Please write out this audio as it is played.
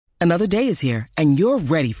Another day is here, and you're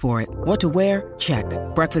ready for it. What to wear? Check.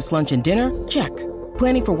 Breakfast, lunch, and dinner? Check.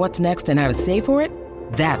 Planning for what's next and how to save for it?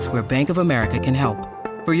 That's where Bank of America can help.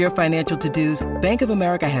 For your financial to-dos, Bank of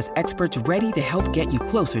America has experts ready to help get you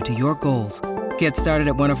closer to your goals. Get started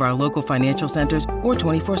at one of our local financial centers or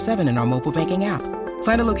 24/7 in our mobile banking app.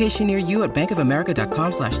 Find a location near you at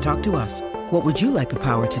bankofamerica.com/talktous. What would you like the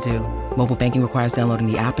power to do? Mobile banking requires downloading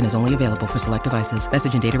the app and is only available for select devices.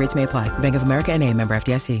 Message and data rates may apply. Bank of America N.A., member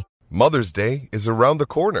FDIC. Mother's Day is around the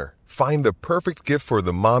corner. Find the perfect gift for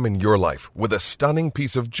the mom in your life with a stunning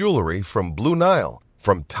piece of jewelry from Blue Nile.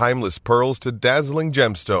 From timeless pearls to dazzling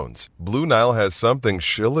gemstones, Blue Nile has something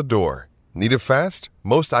she'll adore. Need it fast?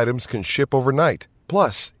 Most items can ship overnight.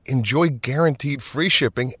 Plus, enjoy guaranteed free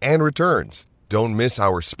shipping and returns. Don't miss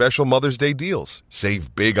our special Mother's Day deals.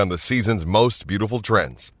 Save big on the season's most beautiful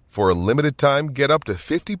trends. For a limited time, get up to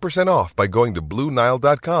 50% off by going to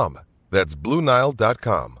BlueNile.com. That's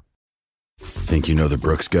BlueNile.com. Think you know the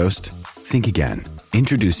Brooks Ghost? Think again.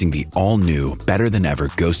 Introducing the all-new, better-than-ever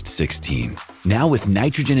Ghost 16. Now with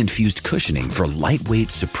nitrogen-infused cushioning for lightweight,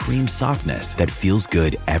 supreme softness that feels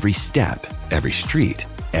good every step, every street,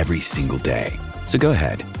 every single day. So go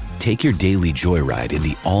ahead, take your daily joyride in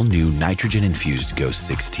the all-new nitrogen-infused Ghost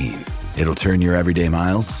 16. It'll turn your everyday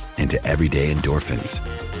miles into everyday endorphins.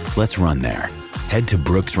 Let's run there. Head to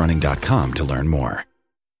brooksrunning.com to learn more.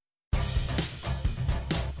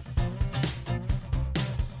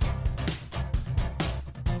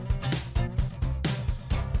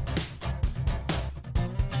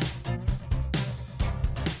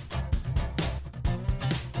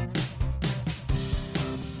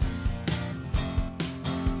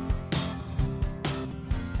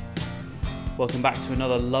 Welcome back to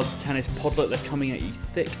another Love Tennis Podlet. They're coming at you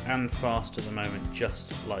thick and fast at the moment,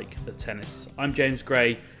 just like the tennis. I'm James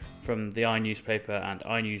Gray from the iNewspaper and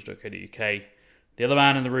iNews.co.uk. The other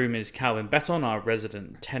man in the room is Calvin Betton, our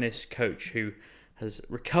resident tennis coach, who has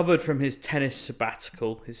recovered from his tennis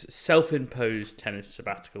sabbatical, his self-imposed tennis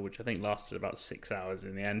sabbatical, which I think lasted about 6 hours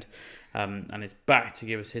in the end, and is back to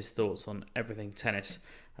give us his thoughts on everything tennis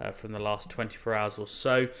from the last 24 hours or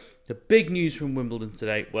so. The big news from Wimbledon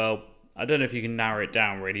today, well, I don't know if you can narrow it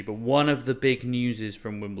down really, but one of the big newses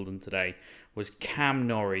from Wimbledon today was Cam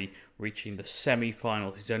Norrie reaching the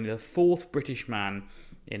semi-finals. He's only the fourth British man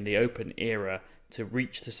in the Open era to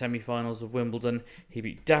reach the semi-finals of Wimbledon. He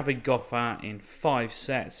beat David Goffin in 5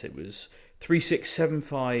 sets. It was 3-6,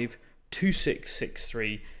 7-5, 2-6,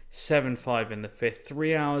 6-3, 7-5 in the fifth.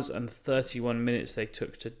 3 hours and 31 minutes they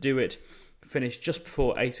took to do it. Finished just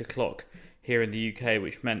before 8 o'clock here in the UK,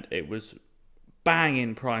 which meant it was bang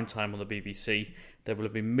in prime time on the BBC. There will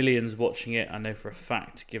have been millions watching it, I know for a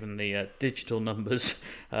fact, given the digital numbers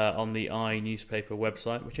on the iNewspaper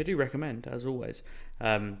website, which I do recommend, as always,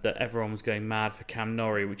 that everyone was going mad for Cam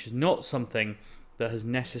Norrie, which is not something that has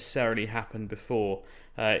necessarily happened before.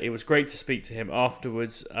 It was great to speak to him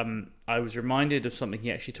afterwards. I was reminded of something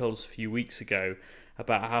he actually told us a few weeks ago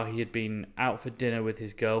about how he had been out for dinner with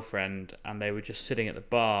his girlfriend and they were just sitting at the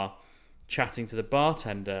bar chatting to the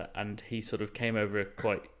bartender, and he sort of came over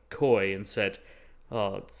quite coy and said,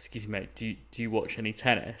 "Oh, excuse me, mate, do you watch any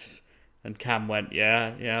tennis?" And Cam went,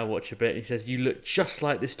 yeah, I watch a bit. He says, "You look just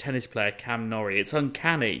like this tennis player, Cam Norrie. It's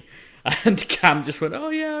uncanny." And Cam just went,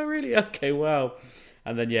 "Oh yeah, really? Okay, wow."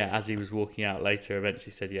 And then, yeah, as he was walking out later,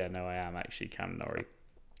 eventually said, "Yeah, no, I am actually Cam Norrie."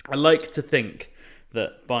 I like to think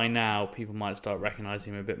that by now people might start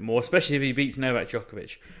recognising him a bit more, especially if he beats Novak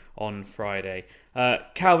Djokovic on Friday.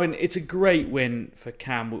 Calvin, it's a great win for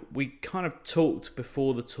Cam. We kind of talked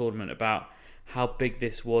before the tournament about how big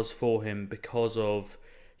this was for him because of,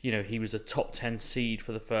 he was a top 10 seed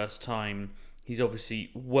for the first time. He's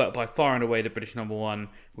obviously worked by far and away the British number one.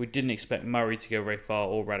 We didn't expect Murray to go very far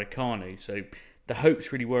or Raducanu, so the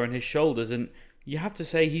hopes really were on his shoulders, and you have to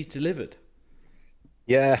say he's delivered.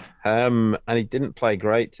 Yeah, and he didn't play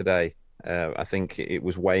great today. I think it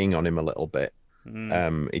was weighing on him a little bit.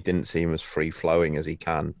 He didn't seem as free-flowing as he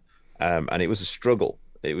can. And it was a struggle.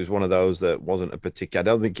 It was one of those that wasn't a particular... I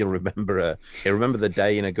don't think he'll remember the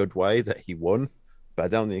day in a good way that he won, but I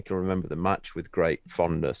don't think he'll remember the match with great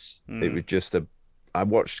fondness. It was just I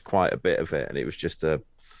watched quite a bit of it, and it was just a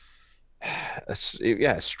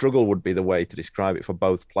struggle would be the way to describe it for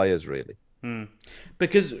both players, really.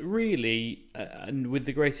 Because really, and with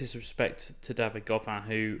the greatest respect to David Goffin,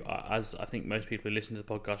 who, as I think most people who listen to the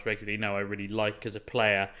podcast regularly know, I really like as a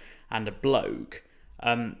player and a bloke,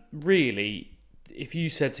 really, if you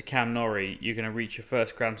said to Cam Norrie, you're going to reach your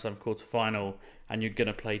first Grand Slam quarter-final and you're going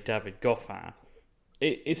to play David Goffin,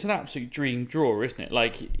 it's an absolute dream draw, isn't it?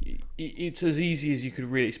 Like, it's as easy as you could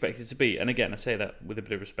really expect it to be. And again, I say that with a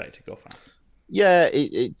bit of respect to Goffin. Yeah,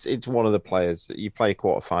 it's one of the players that you play a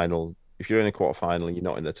quarter final. If you're in a quarter final and you're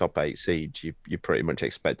not in the top 8 seeds, you're pretty much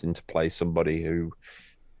expecting to play somebody who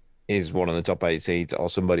is one of the top 8 seeds or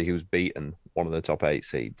somebody who's beaten one of the top 8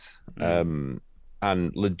 seeds, and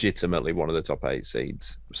legitimately one of the top 8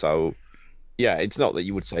 seeds. So, yeah, it's not that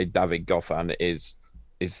you would say David Goffin is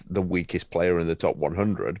the weakest player in the top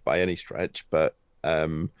 100 by any stretch, but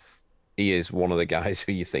he is one of the guys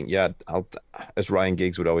who you think, yeah, as Ryan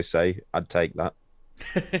Giggs would always say, I'd take that.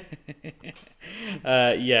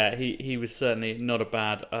 Yeah, he was certainly not a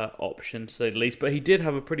bad option, to say the least, but he did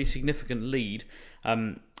have a pretty significant lead.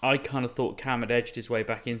 I kind of thought Cam had edged his way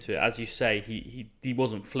back into it. As you say, he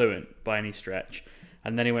wasn't fluent by any stretch,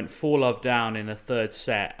 and then he went 4-love down in the third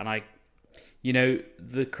set, and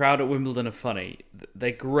the crowd at Wimbledon are funny.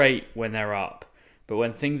 They're great when they're up, but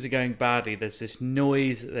when things are going badly, there's this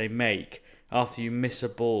noise that they make after you miss a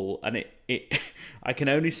ball, and I can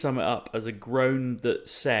only sum it up as a groan that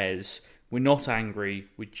says, "We're not angry,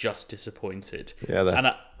 we're just disappointed."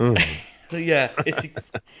 Yeah, yeah, it's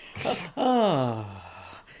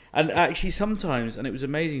and actually sometimes, and it was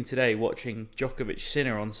amazing today watching Djokovic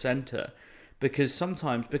Sinner on centre, because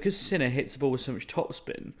Sinner hits the ball with so much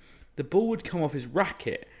topspin, the ball would come off his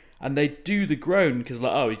racket and they'd do the groan because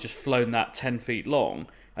he's just flown that 10 feet long,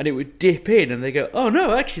 and it would dip in and they go, "Oh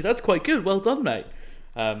no, actually that's quite good, well done, mate."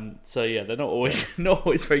 So yeah, they're not always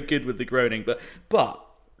very good with the groaning, but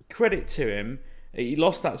credit to him, he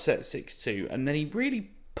lost that set 6-2 and then he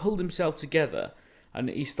really pulled himself together and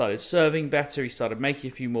he started serving better, he started making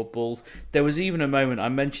a few more balls. There was even a moment, I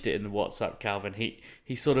mentioned it in the WhatsApp, Calvin,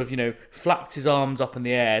 he sort of, flapped his arms up in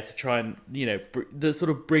the air to try and,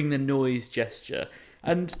 bring the noise gesture.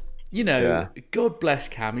 And, God bless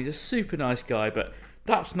Cam, he's a super nice guy, but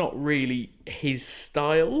that's not really his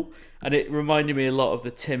style. And it reminded me a lot of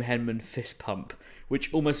the Tim Henman fist pump,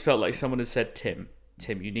 which almost felt like someone had said, Tim,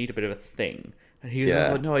 you need a bit of a thing. And he was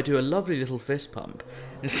like, "Oh, no, I do a lovely little fist pump."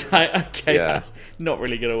 It's like, okay, that's not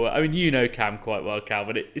really going to work. I mean, Cam quite well, Cal,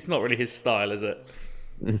 but it's not really his style, is it?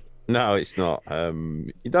 No, it's not.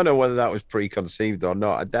 You don't know whether that was preconceived or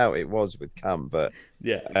not. I doubt it was with Cam, but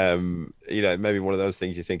yeah, maybe one of those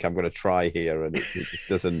things you think I'm going to try here, and it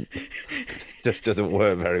just doesn't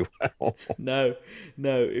work very well. No,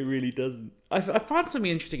 it really doesn't. I found something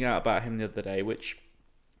interesting out about him the other day, which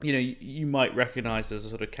you might recognise as a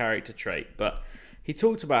sort of character trait, but he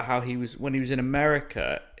talked about how when he was in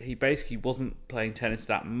America, he basically wasn't playing tennis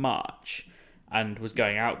that much and was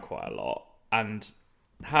going out quite a lot and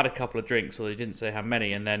had a couple of drinks, although he didn't say how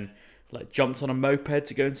many, and then jumped on a moped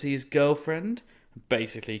to go and see his girlfriend.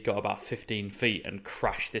 Basically got about 15 feet and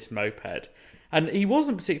crashed this moped. And he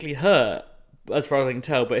wasn't particularly hurt, as far as I can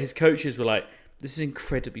tell, but his coaches were like, "This is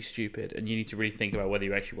incredibly stupid and you need to really think about whether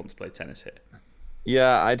you actually want to play tennis here."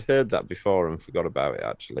 Yeah, I'd heard that before and forgot about it,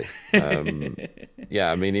 actually.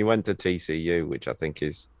 Yeah, I mean, he went to TCU, which I think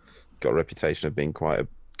is got a reputation of being quite a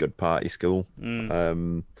good party school.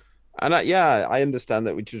 And I understand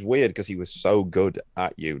that, which was weird because he was so good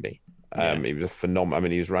at uni. He was a phenomenal. I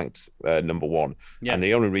mean, he was ranked number one, and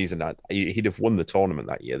the only reason that he'd have won the tournament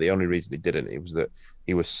that year, the only reason he didn't, it was that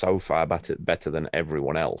he was so far better than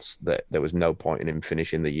everyone else that there was no point in him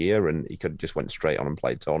finishing the year, and he could have just went straight on and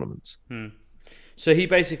played tournaments. So he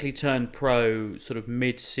basically turned pro sort of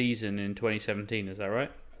mid-season in 2017. Is that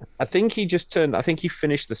right? I think he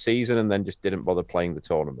finished the season and then just didn't bother playing the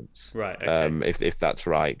tournaments. Right. Okay. If that's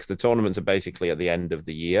right, because the tournaments are basically at the end of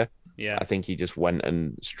the year. Yeah. I think he just went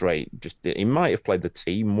and he might have played the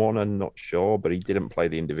team one, I'm not sure, but he didn't play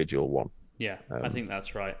the individual one. Yeah, I think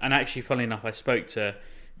that's right. And actually, funnily enough, I spoke to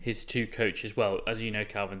his two coaches. Well, as you know,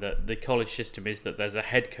 Calvin, the college system is that there's a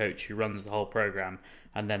head coach who runs the whole program,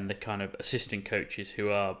 and then the kind of assistant coaches who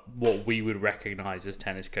are what we would recognise as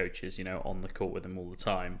tennis coaches, on the court with them all the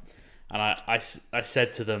time. And I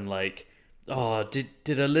said to them, "Oh,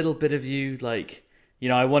 did a little bit of you,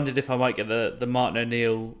 I wondered if I might get the Martin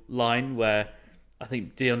O'Neill line where I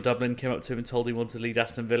think Dion Dublin came up to him and told him he wanted to lead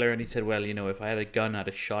Aston Villa, and he said, well, if I had a gun, I'd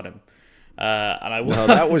have shot him." No,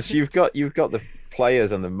 that was you've got the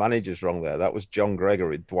players and the managers wrong there. That was John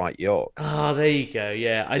Gregory, Dwight York. Oh, there you go.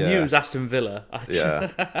 Yeah, I knew it was Aston Villa. Yeah.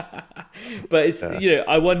 But it's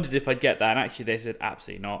I wondered if I'd get that, and actually they said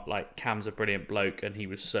absolutely not. Cam's a brilliant bloke, and he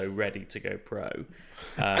was so ready to go pro.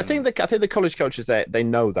 I think the college coaches they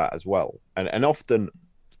know that as well, and often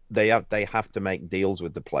they have to make deals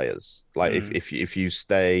with the players. If you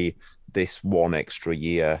stay this one extra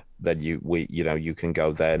year, then you can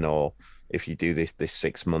go then, or if you do this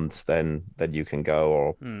 6 months, then you can go,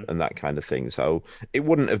 or and that kind of thing. So it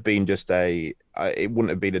wouldn't have been just a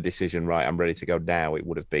decision. Right, I'm ready to go now. It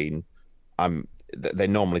would have been, they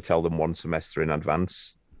normally tell them one semester in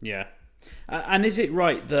advance. Yeah. And is it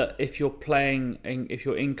right that if you're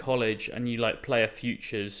in college and you like play a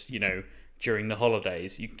futures, during the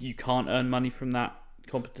holidays, you can't earn money from that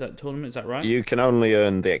tournament? Is that right? You can only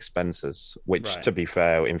earn the expenses, which, Right. to be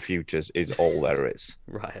fair, in futures is all there is.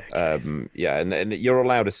 Right. Okay. Yeah, and you're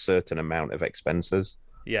allowed a certain amount of expenses.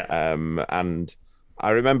 Yeah. And I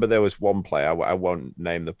remember there was one player, I won't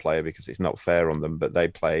name the player because it's not fair on them, but they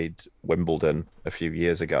played Wimbledon a few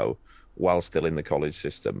years ago while still in the college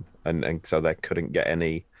system, and so they couldn't get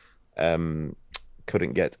any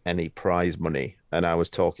prize money. And I was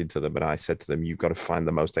talking to them and I said to them, you've got to find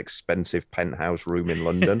the most expensive penthouse room in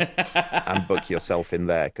London and book yourself in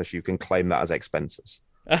there because you can claim that as expenses.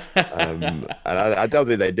 And I don't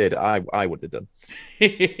think they did. I would have done.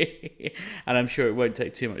 And I'm sure it won't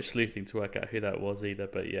take too much sleuthing to work out who that was either.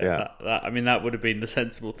 But yeah. That would have been the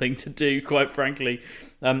sensible thing to do, quite frankly.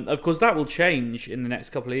 Of course, that will change in the next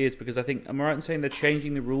couple of years because I think, am I right in saying they're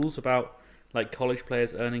changing the rules about like college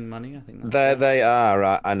players earning money? I think they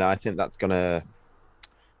are, and I think that's gonna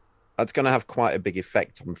have quite a big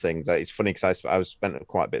effect on things. It's funny because I spent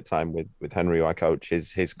quite a bit of time with Henry, who I coach,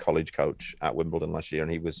 his college coach at Wimbledon last year,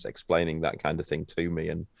 and he was explaining that kind of thing to me.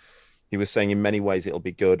 And he was saying in many ways it'll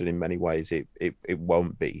be good, and in many ways it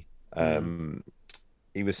won't be.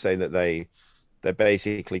 He was saying that they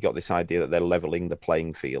basically got this idea that they're leveling the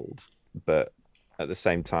playing field, but at the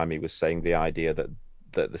same time he was saying the idea that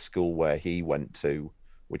the school where he went to,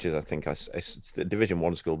 which is I think it's the Division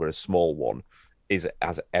 1 school, but a small one,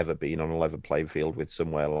 has ever been on a level playing field with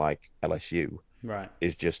somewhere like LSU, right,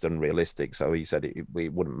 is just unrealistic. So he said it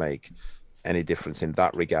wouldn't make any difference in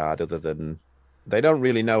that regard, other than they don't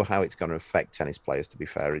really know how it's going to affect tennis players, to be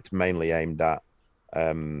fair. It's mainly aimed at,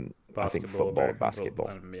 I think, football and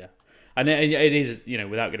basketball. Yeah. And it is,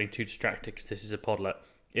 without getting too distracted, because this is a podlet,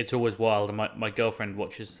 it's always wild. And my girlfriend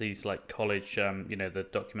watches these, like, college, the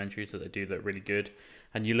documentaries that they do that are really good.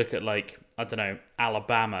 And you look at, like, I don't know,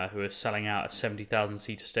 Alabama, who are selling out a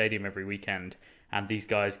 70,000-seater stadium every weekend, and these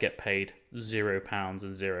guys get paid £0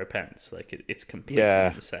 and 0 pence. Like, it's completely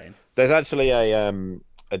insane. There's actually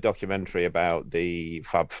a documentary about the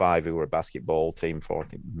Fab Five, who were a basketball team for, I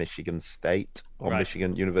think, Michigan State or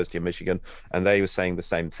University of Michigan, and they were saying the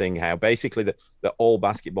same thing, how basically that all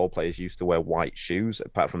basketball players used to wear white shoes,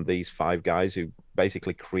 apart from these 5 guys who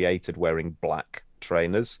basically created wearing black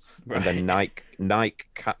trainers, and then Nike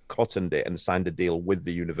cottoned it and signed a deal with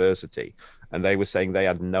the university. And they were saying they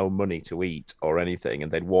had no money to eat or anything,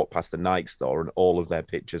 and they'd walk past the Nike store, and all of their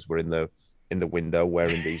pictures were in the window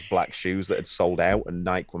wearing these black shoes that had sold out, and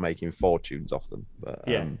Nike were making fortunes off them. But,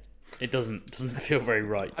 it doesn't feel very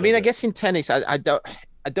right. I mean, I guess in tennis, I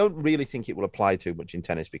don't really think it will apply too much in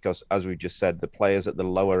tennis because, as we just said, the players at the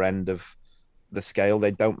lower end of the scale,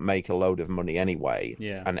 they don't make a load of money anyway.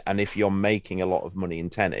 Yeah. And if you're making a lot of money in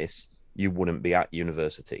tennis, you wouldn't be at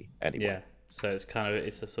university anyway. Yeah. So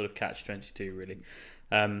it's a sort of catch-22 really.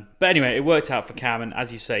 But anyway, it worked out for Cam, and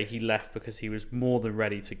as you say, he left because he was more than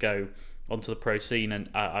ready to go onto the pro scene. And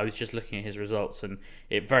I was just looking at his results, and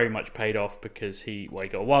it very much paid off because he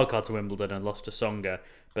got a wild card to Wimbledon and lost to Tsonga,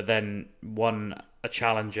 but then won a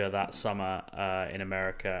challenger that summer in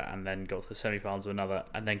America, and then got to the semi-finals of another,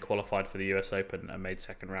 and then qualified for the US Open and made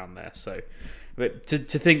second round there. So but to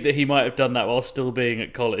think that he might have done that while still being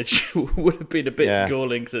at college would have been a bit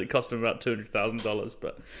galling, because it cost him about $200,000.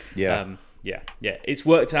 But it's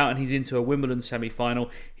worked out, and he's into a Wimbledon semi-final.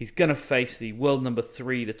 He's going to face the world number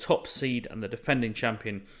 3, the top seed and the defending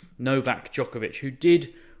champion, Novak Djokovic, who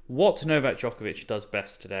did what Novak Djokovic does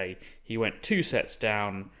best today. He went 2 sets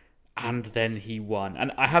down, and then he won.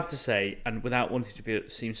 And I have to say, and without wanting to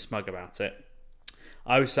seem smug about it,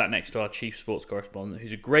 I was sat next to our chief sports correspondent,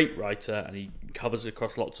 who's a great writer, and he covers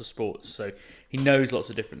across lots of sports, so he knows lots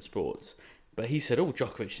of different sports. But he said,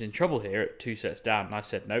 Djokovic is in trouble here at 2 sets down. And I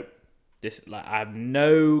said, nope. I have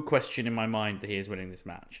no question in my mind that he is winning this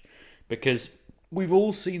match, because we've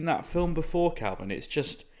all seen that film before, Calvin. It's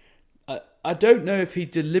just, I don't know if he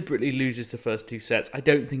deliberately loses the first 2 sets. I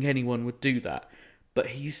don't think anyone would do that, but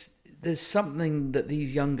there's something that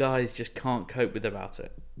these young guys just can't cope with about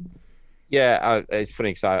it. Yeah, it's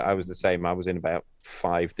funny because I was the same. I was in about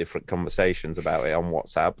 5 different conversations about it on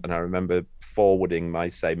WhatsApp, and I remember forwarding my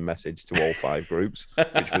same message to all 5 groups,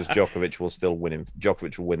 which was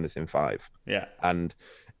Djokovic will win this in 5. Yeah. And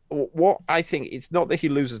what I think, it's not that he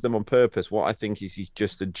loses them on purpose. What I think is he's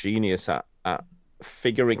just a genius at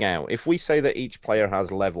figuring out. If we say that each player has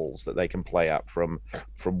levels that they can play at from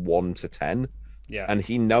 1 to 10, and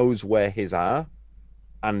he knows where his are,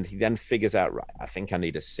 and he then figures out, right, I think I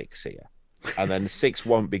need a 6 here. And then 6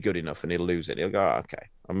 won't be good enough, and he'll lose it. He'll go, okay,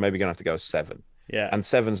 I'm maybe going to have to go 7. Yeah. and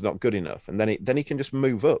 7's not good enough, and then he can just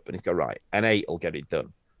move up and he's go right, and 8 will get it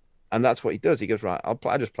done, and that's what he does. He goes right.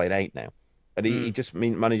 I just play an 8 now, and he just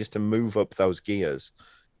manages to move up those gears.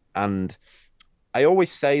 And I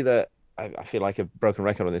always say that I feel like a broken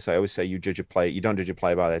record on this. I always say you judge a player. You don't judge a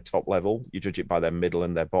player by their top level. You judge it by their middle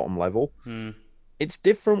and their bottom level. It's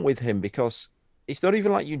different with him because it's not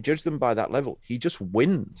even like you judge them by that level. He just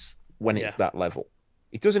wins when it's that level.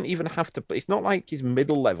 It doesn't even have to. It's not like his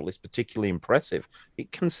middle level is particularly impressive.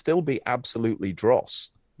 It can still be absolutely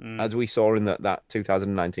dross, as we saw in that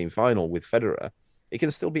 2019 final with Federer. It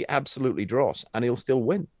can still be absolutely dross, and he'll still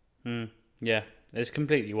win. Yeah, it's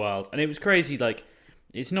completely wild. And it was crazy, like,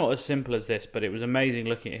 it's not as simple as this, but it was amazing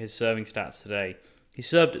looking at his serving stats today. He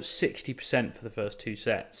served at 60% for the first 2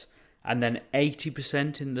 sets, and then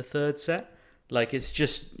 80% in the third set. Like, it's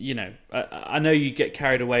just, I know you get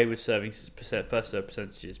carried away with serving first serve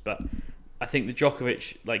percentages, but I think the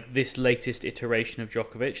Djokovic, like this latest iteration of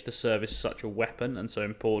Djokovic, the serve is such a weapon and so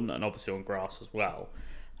important, and obviously on grass as well.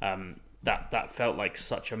 That felt like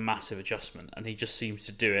such a massive adjustment, and he just seems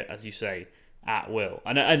to do it, as you say, at will.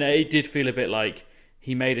 And it did feel a bit like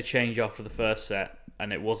he made a change after the first set,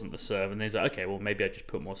 and it wasn't the serve, and then he's like, okay, well maybe I just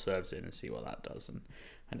put more serves in and see what that does, and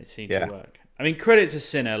it seemed to work. I mean, credit to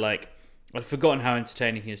Sinner, like, I'd forgotten how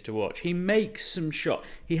entertaining he is to watch. He makes some shots.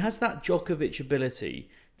 He has that Djokovic ability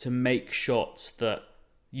to make shots that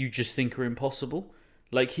you just think are impossible.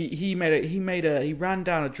 Like he ran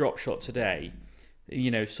down a drop shot today,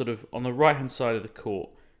 sort of on the right hand side of the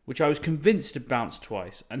court, which I was convinced had bounced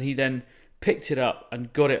twice, and he then picked it up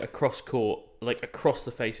and got it across court, like across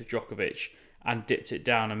the face of Djokovic, and dipped it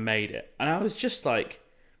down and made it. And I was just like,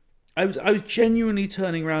 I was genuinely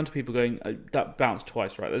turning around to people going, that bounced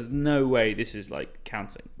twice, right? There's no way this is like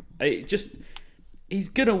counting. He's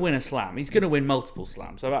going to win a slam. He's going to win multiple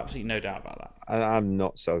slams. I have absolutely no doubt about that. I'm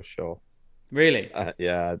not so sure. Really?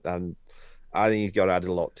 Yeah, I think he's got to add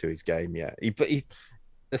a lot to his game. Yeah,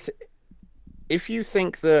 if you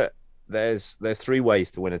think that there's 3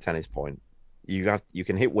 ways to win a tennis point, you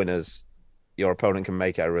can hit winners, your opponent can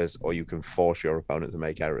make errors, or you can force your opponent to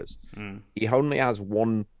make errors. He only has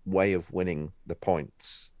one way of winning the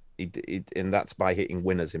points, and that's by hitting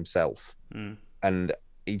winners himself. And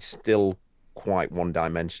he's still quite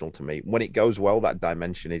one-dimensional to me. When it goes well, that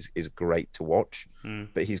dimension is great to watch,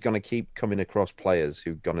 but he's going to keep coming across players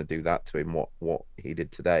who are going to do that to him, what he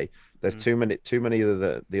did today. There's too many of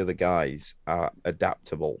the other guys are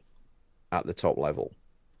adaptable at the top level,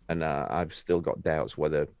 and I've still got doubts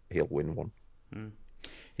whether he'll win one.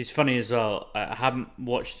 He's funny as well. I haven't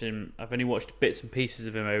watched him. I've only watched bits and pieces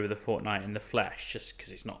of him over the fortnight in the flesh, just because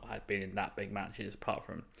he's not had been in that big matches apart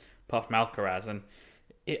from Alcaraz, and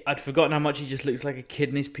I'd forgotten how much he just looks like a kid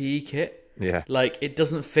in his PE kit. Yeah, like it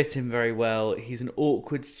doesn't fit him very well. He's an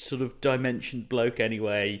awkward sort of dimensioned bloke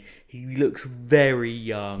anyway. He looks very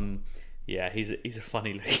young. Yeah, he's a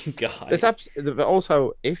funny looking guy. But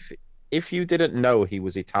also, if you didn't know he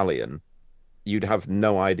was Italian, you'd have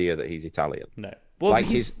no idea that he's Italian. No. Well, like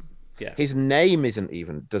his name doesn't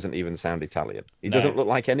even sound Italian. He doesn't look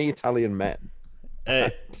like any Italian men.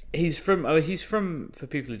 He's from for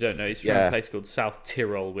people who don't know, he's from a place called South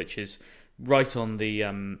Tyrol, which is right on the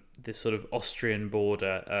sort of Austrian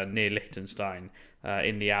border near Liechtenstein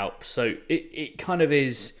in the Alps. So it kind of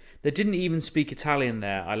is. They didn't even speak Italian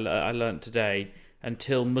there. I learned today,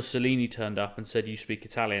 until Mussolini turned up and said, "You speak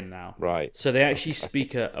Italian now." Right. So they actually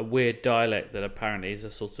speak a weird dialect that apparently is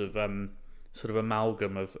a sort of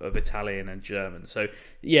amalgam of Italian and German. So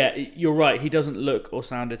yeah, you're right. He doesn't look or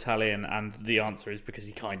sound Italian, and the answer is because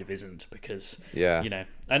he kind of isn't. Because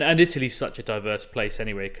and Italy's such a diverse place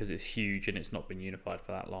anyway, because it's huge and it's not been unified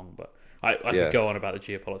for that long. But I could go on about the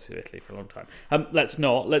geopolitics of Italy for a long time.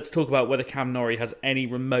 Let's talk about whether Cam Norrie has any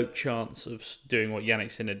remote chance of doing what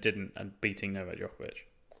Jannik Sinner didn't and beating Novak Djokovic.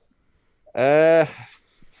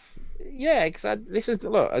 Yeah, because this is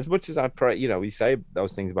look. As much as I pray, we say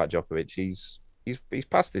those things about Djokovic. He's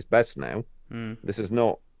past his best now. This is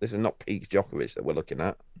not peak Djokovic that we're looking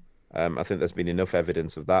at. I think there's been enough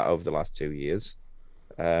evidence of that over the last 2 years.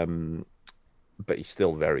 But he's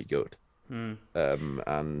still very good.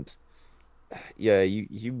 And yeah,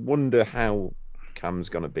 you wonder how Cam's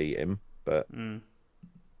going to beat him, but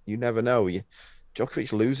you never know.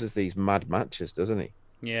 Djokovic loses these mad matches, doesn't he?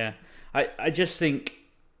 Yeah, I just think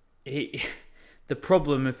the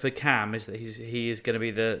problem for Cam is that he is going to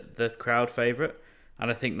be the crowd favourite,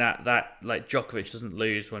 and I think that like Djokovic doesn't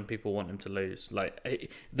lose when people want him to lose. Like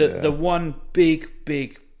the one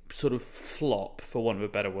big sort of flop, for want of a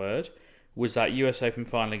better word, was that US Open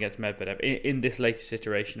final against Medvedev in this latest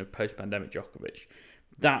iteration of post-pandemic Djokovic,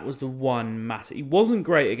 That was the one massive... He wasn't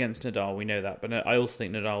great against Nadal, we know that, but I also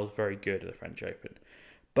think Nadal was very good at the French Open.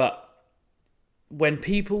 But when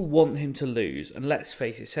people want him to lose, and let's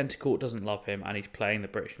face it, centre court doesn't love him, and he's playing the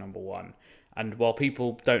British number one, and while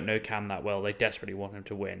people don't know Cam that well, they desperately want him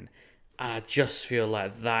to win. And I just feel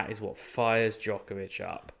like that is what fires Djokovic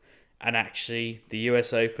up. And actually, the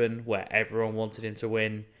US Open, where everyone wanted him to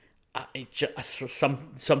win,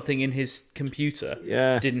 something in his computer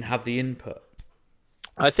didn't have the input.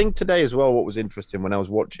 I think today as well, what was interesting when I was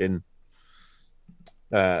watching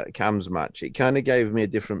Cam's match, it kind of gave me a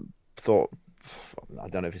different thought. I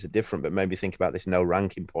don't know if it's a different, but maybe think about this no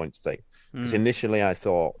ranking points thing. Because initially I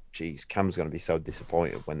thought, geez, Cam's going to be so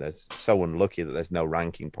disappointed when there's so unlucky that there's no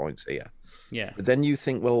ranking points here. Yeah. But then you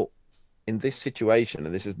think, well, in this situation,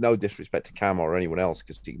 and this is no disrespect to Cam or anyone else,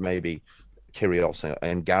 because maybe Kyrgios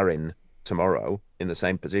and Garin tomorrow in the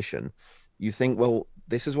same position, you think, well,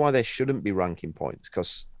 this is why there shouldn't be ranking points,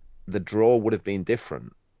 because the draw would have been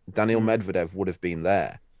different. Daniil Medvedev would have been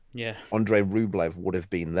there. Yeah. Andrei Rublev would have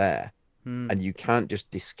been there. And you can't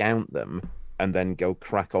just discount them and then go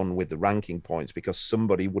crack on with the ranking points, because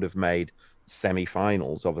somebody would have made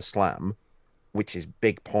semi-finals of a slam, which is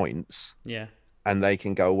big points. Yeah. And they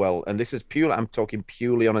can go, well, and this is purely, I'm talking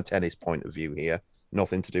purely on a tennis point of view here,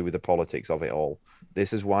 nothing to do with the politics of it all.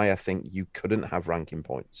 This is why I think you couldn't have ranking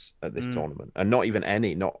points at this tournament, and not even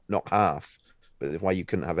any, not half, but why you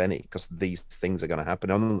couldn't have any, because these things are going to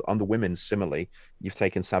happen. On the women, similarly, you've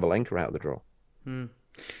taken Sabalenka out of the draw.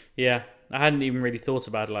 Yeah, I hadn't even really thought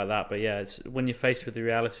about it like that, but yeah, it's when you're faced with the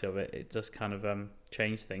reality of it, it does kind of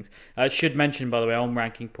change things. I should mention, by the way, on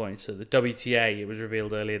ranking points, that the WTA, it was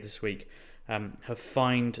revealed earlier this week, have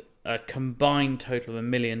fined a combined total of $1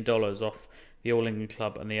 million off the All England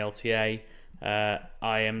Club and the LTA.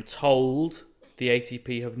 I am told the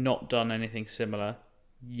ATP have not done anything similar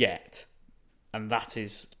yet, and that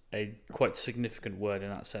is a quite significant word in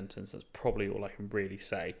that sentence. That's probably all I can really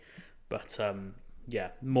say. But yeah,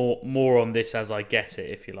 more on this as I get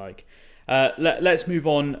it, if you like. Let's move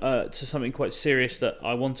on to something quite serious that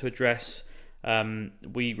I want to address.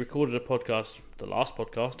 We recorded a podcast, the last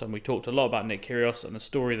podcast, and we talked a lot about Nick Kyrgios, and the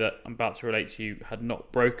story that I'm about to relate to you had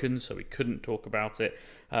not broken, so we couldn't talk about it.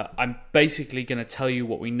 I'm basically going to tell you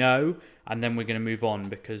what we know, and then we're going to move on,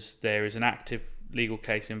 because there is an active legal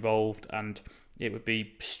case involved, and it would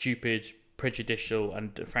be stupid, prejudicial,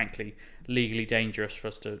 and frankly legally dangerous for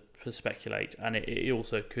us to speculate, and it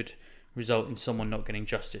also could result in someone not getting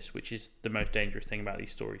justice, which is the most dangerous thing about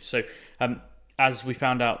these stories. So as we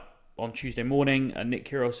found out on Tuesday morning, Nick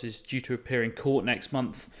Kyrgios is due to appear in court next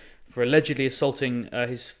month for allegedly assaulting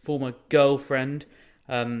his former girlfriend.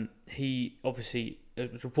 He obviously,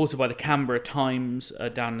 it was reported by the Canberra Times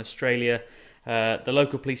down in Australia. The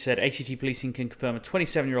local police said ACT policing can confirm a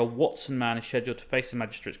 27-year-old Watson man is scheduled to face the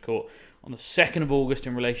magistrate's court on the 2nd of August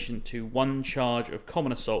in relation to one charge of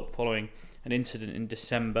common assault following an incident in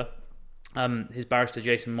December. His barrister,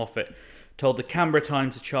 Jason Moffat, told the Canberra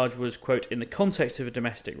Times the charge was, quote, in the context of a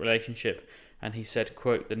domestic relationship, and he said,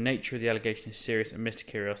 quote, the nature of the allegation is serious and Mr.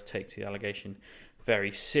 Kyrgios takes the allegation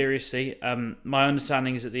very seriously. My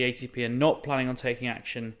understanding is that the ATP are not planning on taking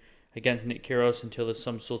action against Nick Kyrgios until there's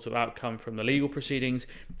some sort of outcome from the legal proceedings.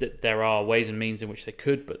 That there are ways and means in which they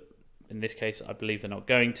could, but in this case, I believe they're not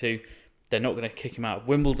going to. They're not going to kick him out of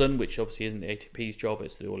Wimbledon, which obviously isn't the ATP's job,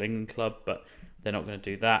 it's the All England Club, but they're not going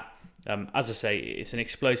to do that. As I say, it's an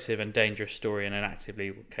explosive and dangerous story in an active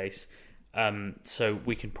legal case, so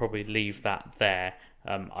we can probably leave that there.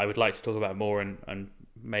 I would like to talk about it more, and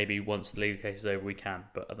maybe once the legal case is over we can,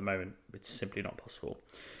 but at the moment it's simply not possible.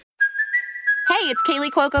 Hey, it's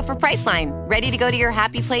Kaylee Cuoco for Priceline. Ready to go to your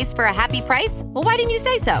happy place for a happy price? Well, why didn't you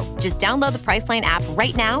say so? Just download the Priceline app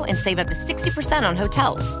right now and save up to 60% on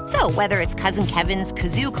hotels. So whether it's Cousin Kevin's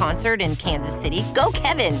Kazoo Concert in Kansas City, go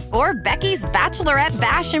Kevin, or Becky's Bachelorette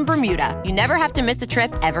Bash in Bermuda, you never have to miss a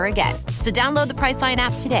trip ever again. So download the Priceline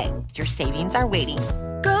app today. Your savings are waiting.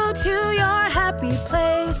 Go to your happy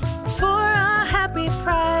place for a happy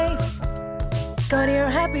price. Go to your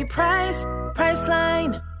happy price,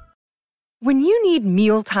 Priceline. When you need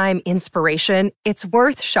mealtime inspiration, it's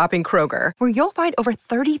worth shopping Kroger, where you'll find over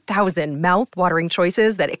 30,000 mouth-watering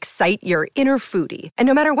choices that excite your inner foodie. And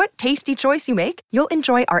no matter what tasty choice you make, you'll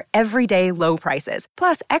enjoy our everyday low prices,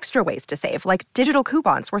 plus extra ways to save, like digital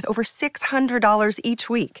coupons worth over $600 each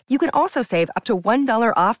week. You can also save up to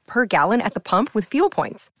 $1 off per gallon at the pump with fuel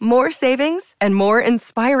points. More savings and more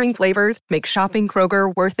inspiring flavors make shopping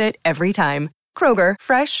Kroger worth it every time. Kroger,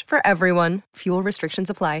 fresh for everyone. Fuel restrictions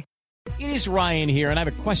apply. It is Ryan here, and I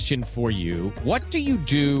have a question for you. What do you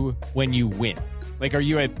do when you win? Like, are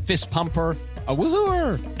you a fist pumper? A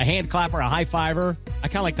woohooer, a hand clapper, a high fiver. I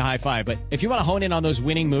kind of like the high five, but if you want to hone in on those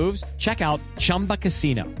winning moves, check out Chumba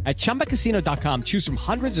Casino. At ChumbaCasino.com, choose from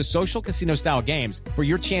hundreds of social casino style games for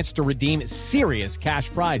your chance to redeem serious cash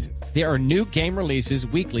prizes. There are new game releases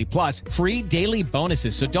weekly, plus free daily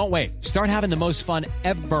bonuses. So don't wait. Start having the most fun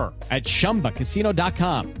ever at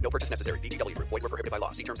ChumbaCasino.com. No purchase necessary. VGW Group. Void where prohibited by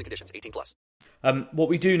law. See terms and conditions. 18+. What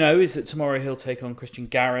we do know is that tomorrow he'll take on Christian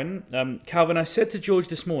Garin. Calvin, I said to George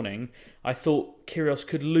this morning, I thought Kyrgios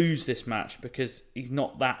could lose this match because he's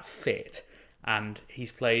not that fit. And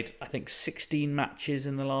he's played, I think, 16 matches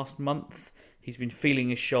in the last month. He's been feeling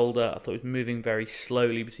his shoulder. I thought he was moving very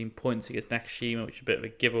slowly between points against Nakashima, which is a bit of a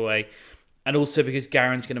giveaway. And also because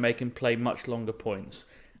Garin's going to make him play much longer points.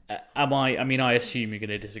 I assume you're going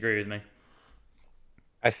to disagree with me.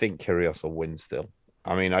 I think Kyrgios will win still.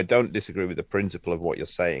 I mean, I don't disagree with the principle of what you're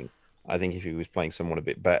saying. I think if he was playing someone a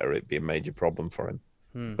bit better, it'd be a major problem for him.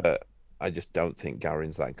 But I just don't think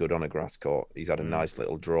Garin's that good on a grass court. He's had a nice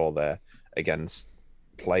little draw there against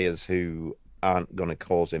players who aren't going to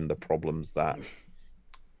cause him the problems that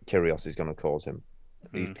Kyrgios is going to cause him.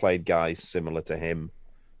 He's played guys similar to him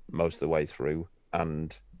most of the way through,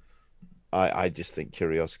 and I just think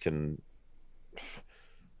Kyrgios can...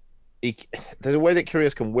 There's a way that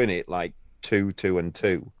Kyrgios can win it, like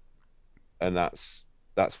 2-2-2, and that's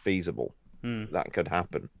feasible. That could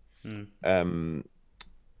happen. And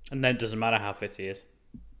then it doesn't matter how fit he is.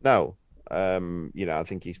 No, I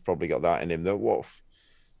think he's probably got that in him.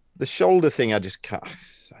 The shoulder thing, I just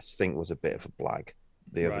think was a bit of a blag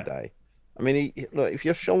the other day. I mean, look, if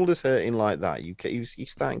your shoulder's hurting like that,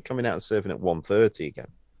 he's starting coming out and serving at 130 again.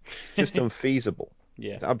 It's just unfeasible.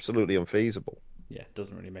 Yeah, it's absolutely unfeasible. Yeah, it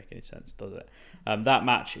doesn't really make any sense, does it? That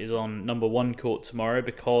match is on number 1 court tomorrow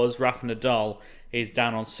because Rafa Nadal is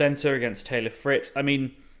down on centre against Taylor Fritz. I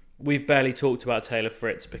mean, we've barely talked about Taylor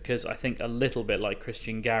Fritz because I think a little bit like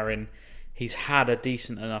Christian Garin, he's had a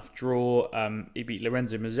decent enough draw. He beat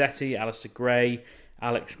Lorenzo Musetti, Alistair Gray,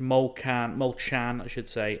 Alex Molchan, I should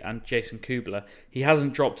say, and Jason Kubler. He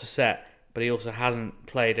hasn't dropped a set, but he also hasn't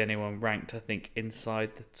played anyone ranked, I think,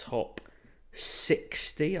 inside the top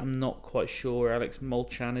 60. I'm not quite sure where Alex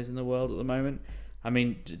Molchan is in the world at the moment. I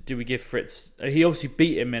mean, do we give Fritz... He obviously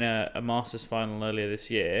beat him in a Masters final earlier this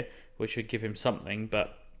year, which would give him something,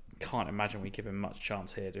 but can't imagine we give him much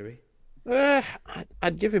chance here, do we?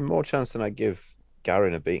 I'd give him more chance than I'd give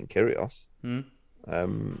Garin of beating Kyrgios.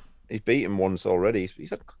 He's beaten once already.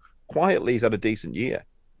 He's had a decent year,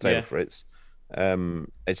 Taylor Fritz.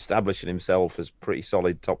 Establishing himself as pretty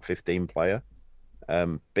solid top 15 player.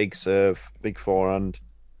 Big serve, big forehand.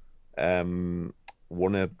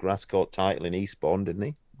 Won a grass court title in Eastbourne, didn't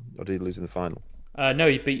he? Or did he lose in the final? No,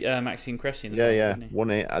 he beat Maxime Cressy in the final, didn't he?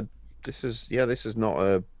 Won it. This is not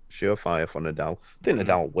a surefire for Nadal. I think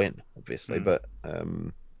Nadal will win, obviously, but I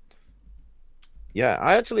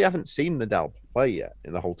actually haven't seen Nadal play yet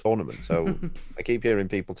in the whole tournament, so I keep hearing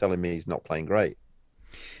people telling me he's not playing great.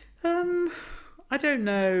 I don't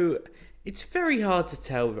know. It's very hard to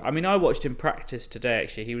tell. I mean, I watched him practice today,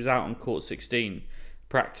 actually. He was out on court 16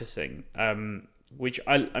 practicing, which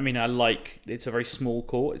I like. It's a very small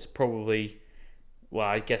court. It's probably, well,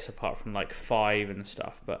 I guess apart from like 5 and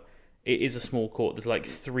stuff, but it is a small court. There's like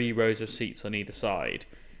 3 rows of seats on either side,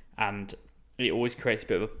 and it always creates a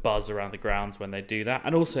bit of a buzz around the grounds when they do that.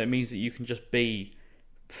 And also it means that you can just be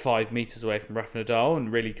 5 meters away from Rafa Nadal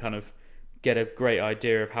and really kind of get a great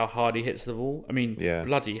idea of how hard he hits the ball. I mean,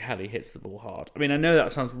 bloody hell, he hits the ball hard. I mean, I know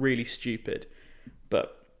that sounds really stupid,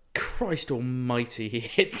 but Christ almighty, he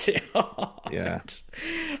hits it hard. Yeah.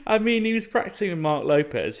 I mean, he was practicing with Mark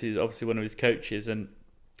Lopez, who's obviously one of his coaches, and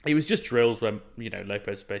it was just drills where, Lopez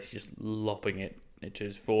was basically just lopping it into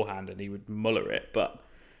his forehand and he would muller it, but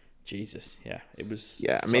Jesus, it was.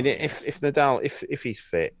 Yeah, I mean, if Nadal, if he's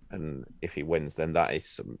fit and if he wins, then that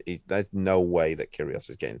is there's no way that Kyrgios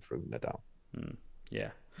is getting through Nadal.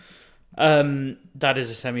 That is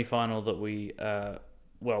a semi-final that we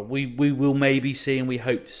will maybe see and we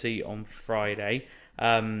hope to see on Friday.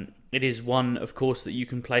 It is one, of course, that you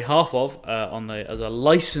can play half of as a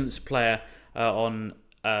licensed player on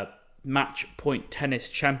Match Point Tennis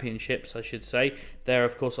Championships, I should say. They're,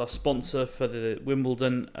 of course, our sponsor for the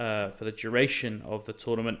Wimbledon for the duration of the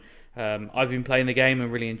tournament. I've been playing the game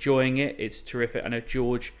and really enjoying it. It's terrific. I know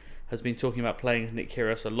George has been talking about playing with Nick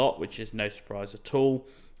Kyrgios a lot, which is no surprise at all.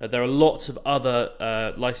 There are lots of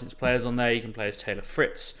other licensed players on there. You can play as Taylor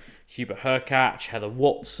Fritz, Hubert Hurkacz, Heather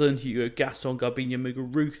Watson, Hugo Gaston, Garbine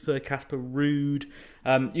Muguruza, Casper Ruud.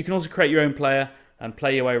 You can also create your own player and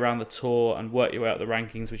play your way around the tour and work your way up the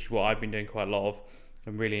rankings, which is what I've been doing quite a lot of.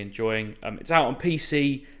 I'm really enjoying. It's out on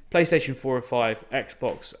PC, PlayStation 4 and 5,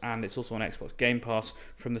 Xbox, and it's also on Xbox Game Pass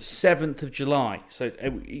from the 7th of July. So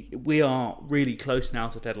we are really close now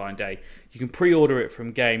to deadline day. You can pre-order it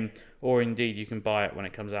from Game, or indeed you can buy it when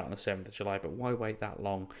it comes out on the 7th of July, but why wait that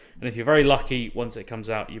long? And if you're very lucky, once it comes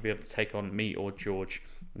out, you'll be able to take on me or George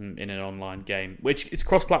in an online game, which it's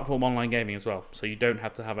cross-platform online gaming as well, so you don't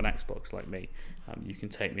have to have an Xbox like me. You can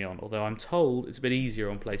take me on, although I'm told it's a bit easier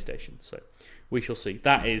on PlayStation, so we shall see.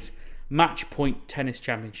 That is Matchpoint Tennis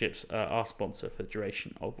Championships, our sponsor for the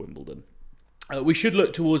duration of Wimbledon. We should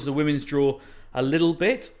look towards the women's draw a little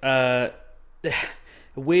bit. A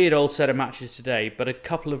weird old set of matches today, but a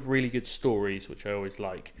couple of really good stories, which I always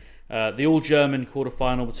like. The all-German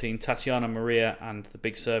quarterfinal between Tatiana Maria and the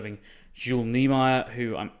big serving Jules Niemeyer,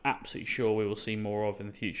 who I'm absolutely sure we will see more of in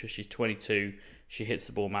the future. She's 22. She hits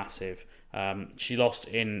the ball massive. She lost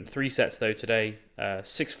in 3 sets, though, today.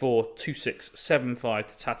 6-4, 2-6, 7-5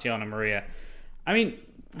 to Tatiana Maria. I mean,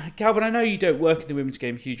 Calvin, I know you don't work in the women's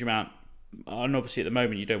game a huge amount, and obviously at the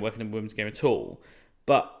moment you don't work in the women's game at all,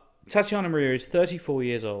 but Tatiana Maria is 34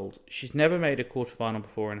 years old. She's never made a quarterfinal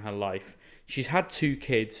before in her life. She's had 2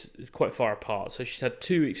 kids quite far apart, so she's had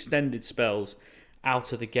 2 extended spells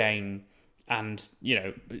out of the game, and, you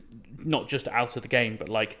know, not just out of the game, but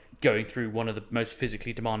like going through one of the most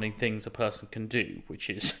physically demanding things a person can do,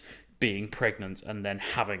 which is being pregnant and then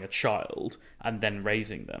having a child and then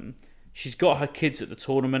raising them. She's got her kids at the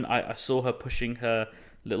tournament. I saw her pushing her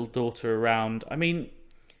little daughter around. I mean,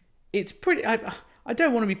 it's pretty... I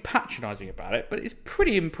don't want to be patronising about it, but it's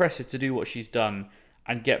pretty impressive to do what she's done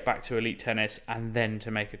and get back to elite tennis and then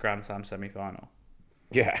to make a Grand Slam semi-final.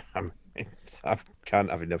 Yeah, I can't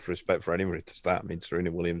have enough respect for anybody to start. I mean,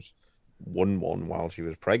 Serena Williams won one while she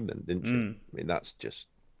was pregnant, didn't she? I mean, that's just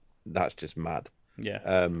mad.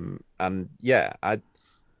 Yeah. And yeah,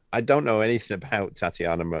 I don't know anything about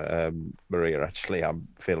Tatiana Maria. Actually, I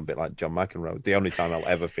feel a bit like John McEnroe. The only time I'll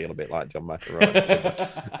ever feel a bit like John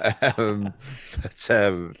McEnroe.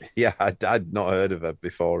 Yeah, I'd not heard of her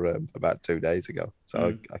before about 2 days ago,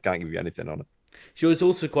 so I can't give you anything on it. She was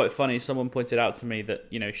also quite funny. Someone pointed out to me that,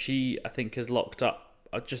 you know, she, I think, has locked up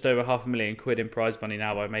just over £500,000 in prize money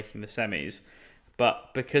now by making the semis,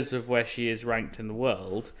 but because of where she is ranked in the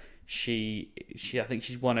world, she I think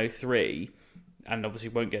she's 103. And obviously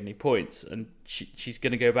won't get any points, and she's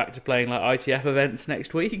going to go back to playing like ITF events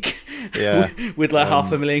next week. Yeah, with like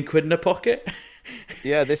 £500,000 in her pocket.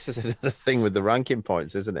 Yeah, this is another thing with the ranking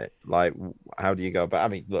points, isn't it? Like, how do you go about? I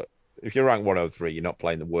mean, look, if you're ranked 103, you're not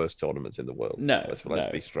playing the worst tournaments in the world. No,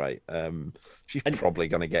 let's be straight. She's probably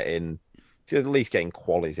going to get in. She's at least getting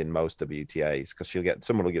qualies in most WTAs because they'll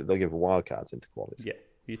give her wild cards into qualies. Yeah,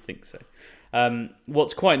 you'd think so.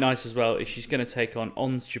 What's quite nice as well is she's going to take on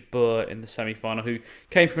Ons Jabeur in the semi-final, who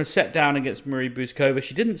came from a set down against Marie Bouzkova.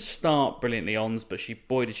 She didn't start brilliantly, Ons, but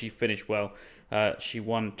did she finish well. She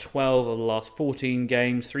won 12 of the last 14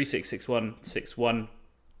 games, 3-6, 6-1,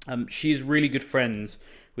 6-1. She's really good friends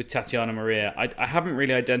with Tatiana Maria. I haven't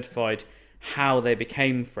really identified how they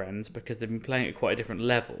became friends because they've been playing at quite a different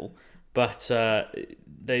level. But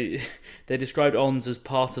they described Ons as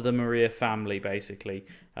part of the Maria family, basically,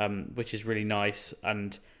 which is really nice.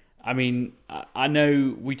 And I mean, I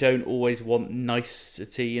know we don't always want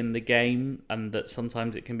nicety in the game, and that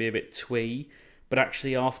sometimes it can be a bit twee. But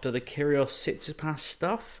actually, after the Kyrgios Tsitsipas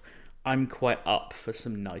stuff, I'm quite up for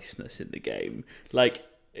some niceness in the game. Like,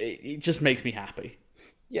 it just makes me happy.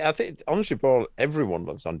 Yeah, I think Ons Jabeur, everyone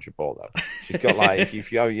loves Ons Jabeur, though. She's got, like, if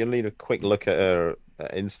you need a quick look at her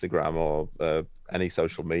Instagram or any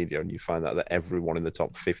social media, and you find out that everyone in the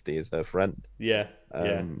top 50 is her friend. Yeah.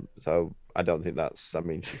 So I don't think that's. I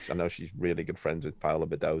mean, I know she's really good friends with Paola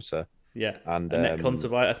Badosa. Yeah, and Annette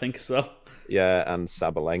Kontaveit, I think, as well. Yeah, and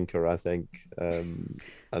Sabalenka, I think.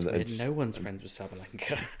 No one's friends with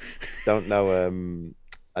Sabalenka. Don't know.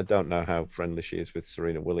 I don't know how friendly she is with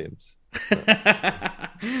Serena Williams.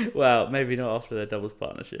 Well, maybe not after their doubles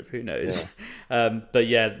partnership. Who knows? Yeah. But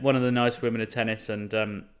yeah, one of the nice women of tennis, and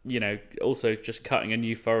also just cutting a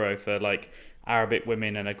new furrow for like Arabic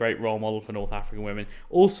women and a great role model for North African women.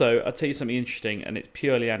 Also, I'll tell you something interesting, and it's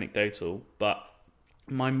purely anecdotal, but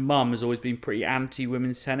my mum has always been pretty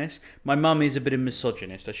anti-women's tennis. My mum is a bit of a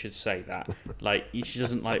misogynist, I should say that. Like, she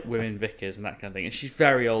doesn't like women vicars and that kind of thing, and she's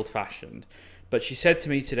very old-fashioned. But she said to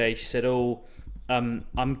me today, she said,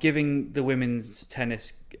 I'm giving the women's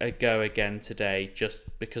tennis a go again today just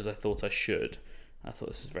because I thought I should. I thought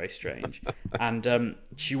this was very strange. And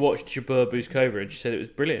she watched Jabeur Bouzkova and she said it was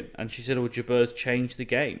brilliant. And she said, Jabeur's changed the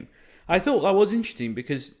game. I thought that was interesting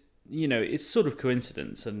because, it's sort of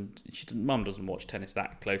coincidence, and Mum doesn't watch tennis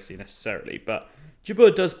that closely necessarily, but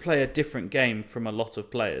Jabeur does play a different game from a lot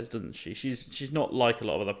of players, doesn't she? She's not like a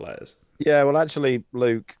lot of other players. Yeah, well, actually,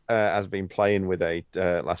 Luke has been playing with a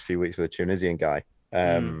last few weeks with a Tunisian guy,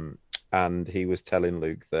 and he was telling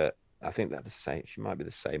Luke that I think they're the same. She might be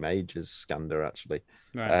the same age as Skander, actually.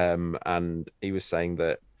 Right. And he was saying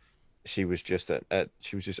that she was just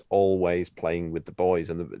always playing with the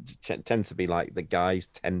boys, and it tends to be like the guys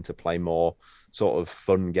tend to play more sort of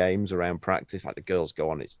fun games around practice. Like the girls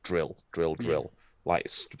go on, it's drill, like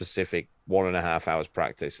specific 1.5 hours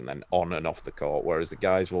practice, and then on and off the court. Whereas the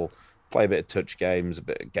guys will play a bit of touch games, a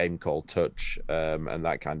bit of game called touch, and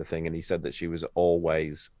that kind of thing. And he said that she was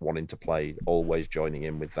always wanting to play, always joining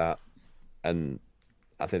in with that. And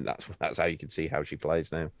I think that's how you can see how she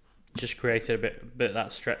plays now. Just created a bit of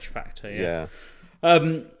that stretch factor. Yeah.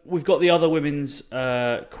 We've got the other women's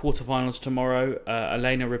quarterfinals tomorrow.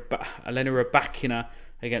 Elena Rybakina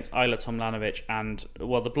against Ayla Tomljanovic, and,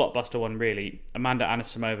 well, the blockbuster one really, Amanda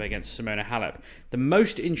Anisimova against Simona Halep. The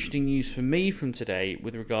most interesting news for me from today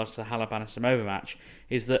with regards to the Halep-Anisimova match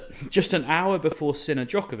is that just an hour before Sinner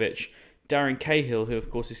Djokovic, Darren Cahill, who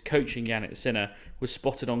of course is coaching Jannik Sinner, was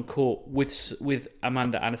spotted on court with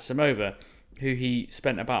Amanda Anisimova, who he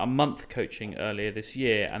spent about a month coaching earlier this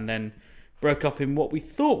year, and then broke up in what we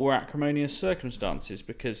thought were acrimonious circumstances,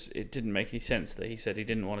 because it didn't make any sense that he said he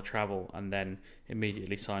didn't want to travel and then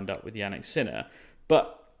immediately signed up with Jannik Sinner.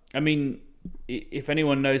 But, I mean, if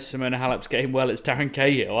anyone knows Simona Halep's game well, it's Darren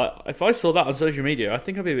Cahill. If I saw that on social media, I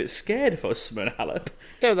think I'd be a bit scared if I was Simona Halep.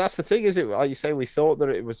 Yeah, that's the thing, is it? Like you say, we thought that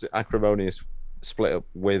it was acrimonious split up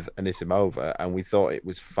with Anisimova, and we thought it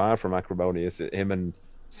was far from acrimonious that him and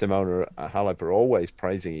Simona Halep are always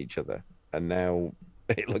praising each other. And now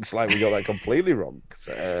it looks like we got that completely wrong.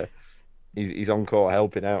 He's on court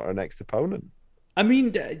helping out our next opponent. I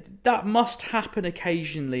mean, that must happen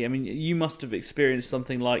occasionally. I mean, you must have experienced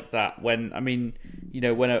something like that when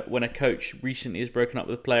a coach recently has broken up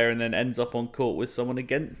with a player and then ends up on court with someone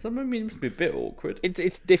against them. I mean, it must be a bit awkward.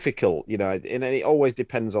 It's difficult, and it always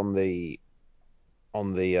depends on the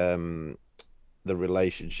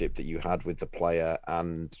relationship that you had with the player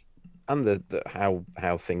and the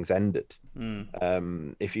how things ended.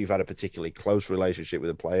 If you've had a particularly close relationship with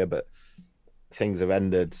a player, but things have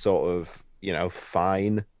ended sort of,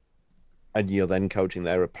 fine, and you're then coaching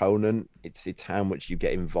their opponent, it's how much you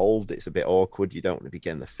get involved. It's a bit awkward. You don't want to be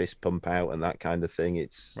getting the fist pump out and that kind of thing.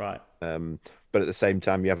 It's right. But at the same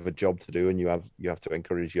time, you have a job to do, and you have to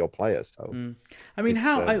encourage your players. So, I mean,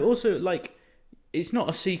 I also like. It's not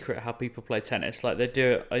a secret how people play tennis. Like, they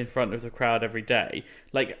do it in front of the crowd every day.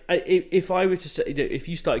 Like, if I was to say, if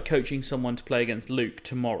you started coaching someone to play against Luke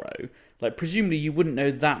tomorrow, like, presumably you wouldn't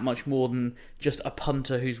know that much more than just a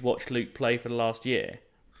punter who's watched Luke play for the last year.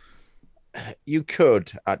 You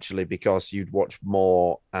could, actually, because you'd watch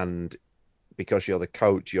more, and because you're the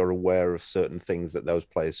coach, you're aware of certain things that those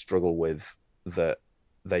players struggle with that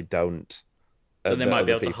they don't. And they might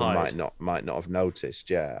be able to people hide. might not have noticed.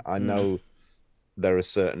 Yeah, I know. There are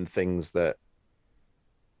certain things that,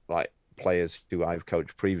 like, players who I've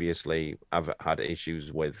coached previously have had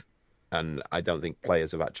issues with, and I don't think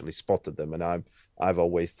players have actually spotted them. And I've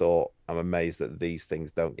always thought, I'm amazed that these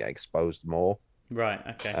things don't get exposed more. Right.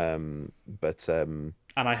 Okay. And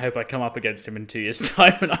I hope I come up against him in 2 years'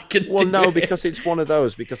 time and I can. Well, no, because it's one of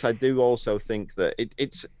those. Because I do also think that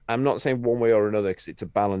it's. I'm not saying one way or another, because it's a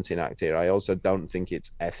balancing act here. I also don't think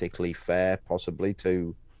it's ethically fair, possibly,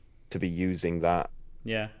 to be using that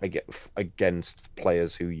against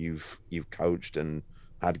players who you've coached and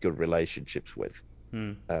had good relationships with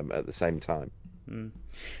at the same time.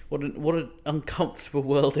 What an uncomfortable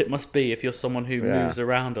world it must be if you're someone who moves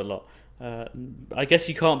around a lot. I guess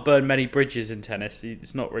you can't burn many bridges in tennis.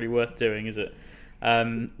 It's not really worth doing, is it?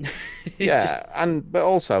 But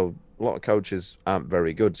also a lot of coaches aren't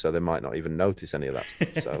very good, so they might not even notice any of that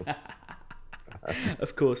stuff. So.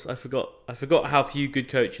 Of course, I forgot how few good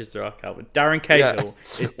coaches there are, Calvin. Darren Cahill.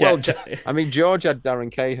 George had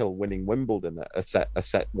Darren Cahill winning Wimbledon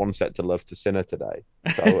one set to love to Sinner today.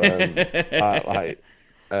 So,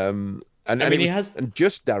 and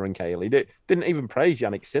just Darren Cahill. He didn't even praise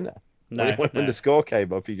Jannik Sinner. When the score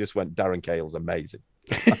came up, he just went, Darren Cahill's amazing.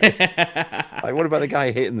 What about the guy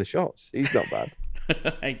hitting the shots? He's not bad.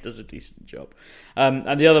 He does a decent job.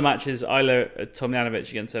 And the other match is Ayla Tomljanovic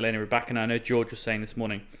against Elena Rybakina. I know George was saying this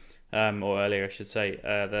morning, or earlier I should say,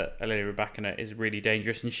 that Elena Rybakina is really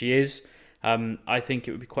dangerous, and she is. I think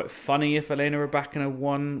it would be quite funny if Elena Rybakina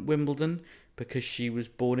won Wimbledon, because she was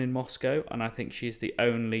born in Moscow, and I think she's the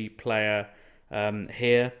only player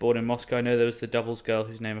here born in Moscow. I know there was the doubles girl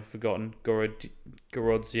whose name I've forgotten,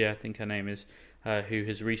 Gorodzia, I think her name is. who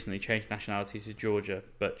has recently changed nationality to Georgia,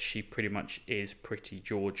 but she pretty much is pretty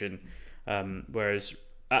Georgian. Whereas,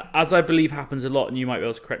 as I believe happens a lot, and you might be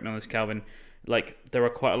able to correct me on this, Calvin, like there are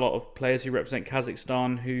quite a lot of players who represent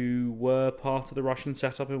Kazakhstan who were part of the Russian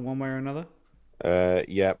setup in one way or another.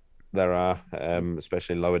 Yeah, there are,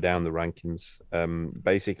 especially lower down the rankings.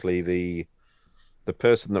 Basically, the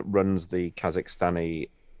person that runs the Kazakhstani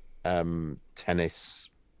tennis,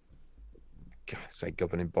 say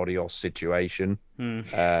governing body or situation,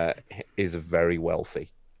 is very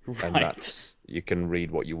wealthy, Right. and that's, you can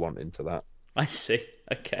read what you want into that. I see.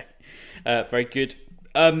 Okay. Very good.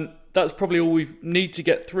 That's probably all we need to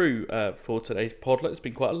get through for today's podlet. It's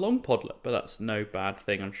been quite a long podlet, but that's no bad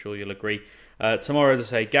thing. I'm sure you'll agree. Tomorrow, as I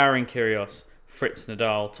say, Garin Kyrgios, Fritz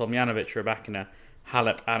Nadal, Tomljanovic, Rybakina,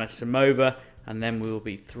 Halep, Anisimova, and then we will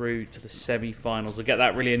be through to the semi-finals. We'll get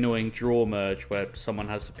that really annoying draw merge where someone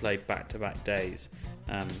has to play back-to-back days,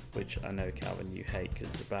 which I know, Calvin, you hate because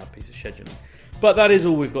it's a bad piece of scheduling. But that is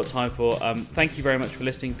all we've got time for. Thank you very much for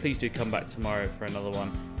listening. Please do come back tomorrow for another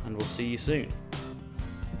one, and we'll see you soon.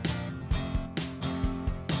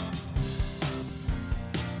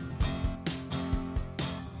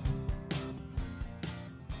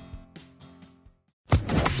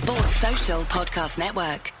 Sports Social Podcast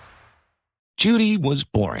Network. Judy was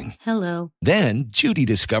boring. Hello. Then Judy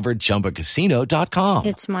discovered ChumbaCasino.com.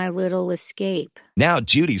 It's my little escape. Now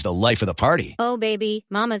Judy's the life of the party. Oh, baby,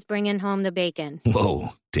 mama's bringing home the bacon. Whoa,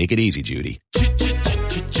 take it easy, Judy.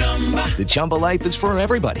 The Chumba life is for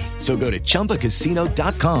everybody. So go to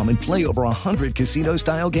ChumbaCasino.com and play over 100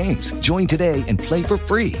 casino-style games. Join today and play for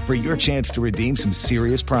free for your chance to redeem some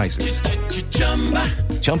serious prizes.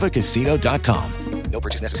 ChumbaCasino.com. No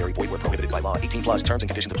purchase necessary. Void where prohibited by law. 18+ terms and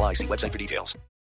conditions apply. See website for details.